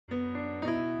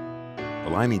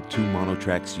aligning two mono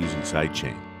tracks using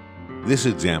sidechain. This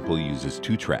example uses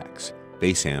two tracks,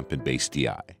 bass amp and bass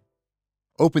DI.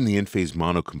 Open the InPhase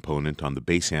mono component on the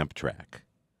bass amp track.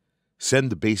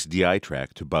 Send the bass DI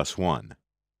track to bus 1.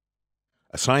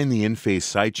 Assign the InPhase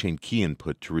sidechain key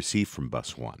input to receive from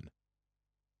bus 1.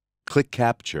 Click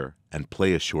Capture and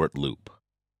play a short loop.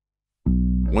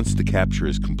 Once the capture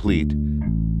is complete,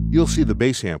 you'll see the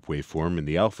bass amp waveform in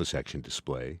the alpha section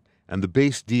display and the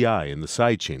bass DI in the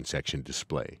sidechain section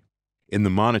display. In the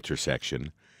monitor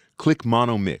section, click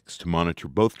Mono Mix to monitor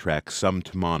both tracks summed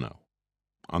to mono.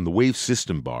 On the Waves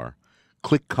system bar,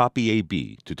 click Copy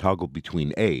AB to toggle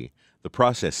between A, the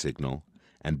processed signal,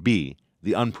 and B,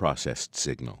 the unprocessed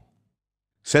signal.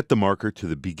 Set the marker to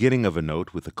the beginning of a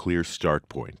note with a clear start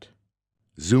point.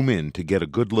 Zoom in to get a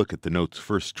good look at the note's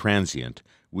first transient,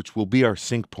 which will be our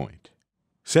sync point.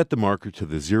 Set the marker to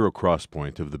the zero cross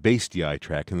point of the bass DI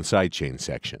track in the sidechain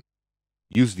section.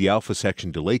 Use the alpha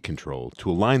section delay control to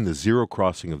align the zero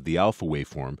crossing of the alpha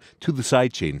waveform to the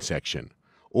sidechain section,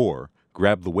 or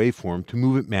grab the waveform to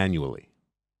move it manually.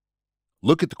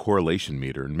 Look at the correlation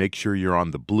meter and make sure you're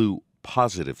on the blue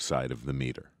positive side of the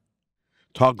meter.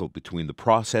 Toggle between the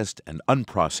processed and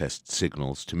unprocessed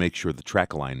signals to make sure the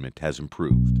track alignment has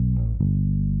improved.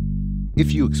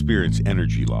 If you experience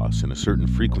energy loss in a certain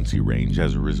frequency range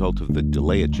as a result of the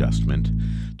delay adjustment,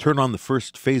 turn on the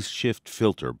first phase shift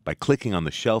filter by clicking on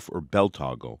the shelf or bell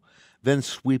toggle, then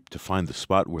sweep to find the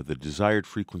spot where the desired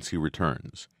frequency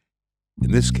returns.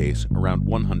 In this case, around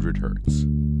 100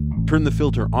 Hz. Turn the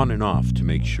filter on and off to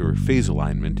make sure phase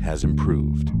alignment has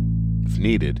improved. If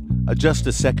needed, adjust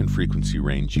a second frequency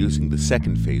range using the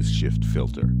second phase shift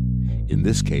filter, in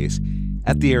this case,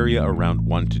 at the area around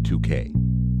 1 to 2K.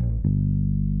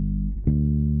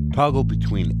 Toggle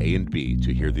between A and B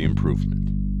to hear the improvement.